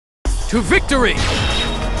To victory!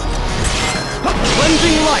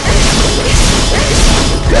 Cleansing light!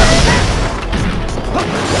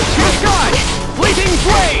 To the sky! Fleeting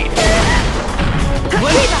blade!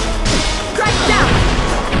 Strike down!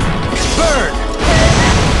 Burn!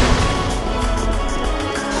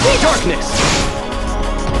 Darkness!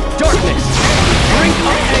 Darkness! Brink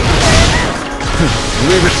of anger!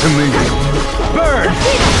 Leave it to me. Burn!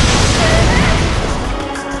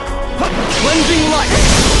 Cleansing light!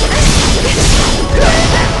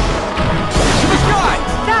 To the sky!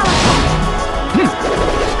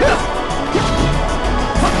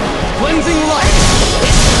 Cleansing light!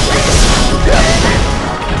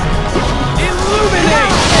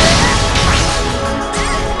 Illuminate!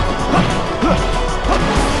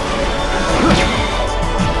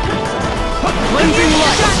 Cleansing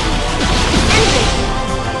light!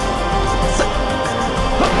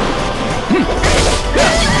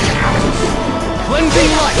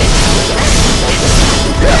 Cleansing light!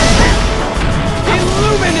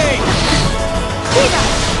 Illuminate!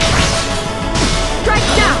 Strike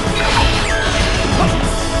down!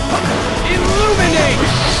 Illuminate!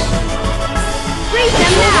 Freeze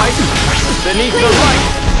them now! Light! Beneath the light!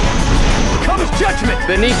 Comes judgment!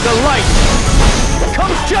 Beneath the light!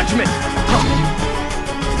 Comes judgment!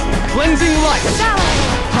 Cleansing light!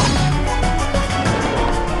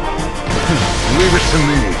 Leave it to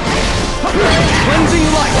me. Cleansing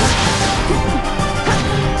light!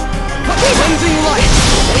 Cleansing light!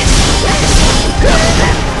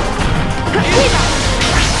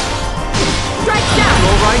 Strike down!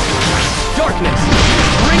 All right. Darkness!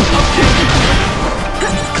 Brink of anger!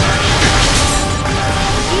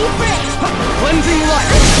 Cleansing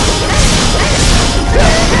light!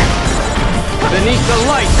 Beneath the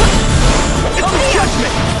light comes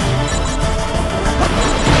judgment!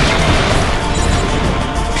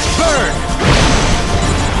 Burn!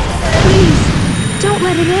 Please, don't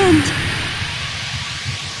let it end.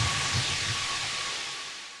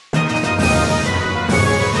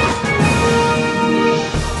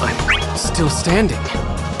 I'm still standing.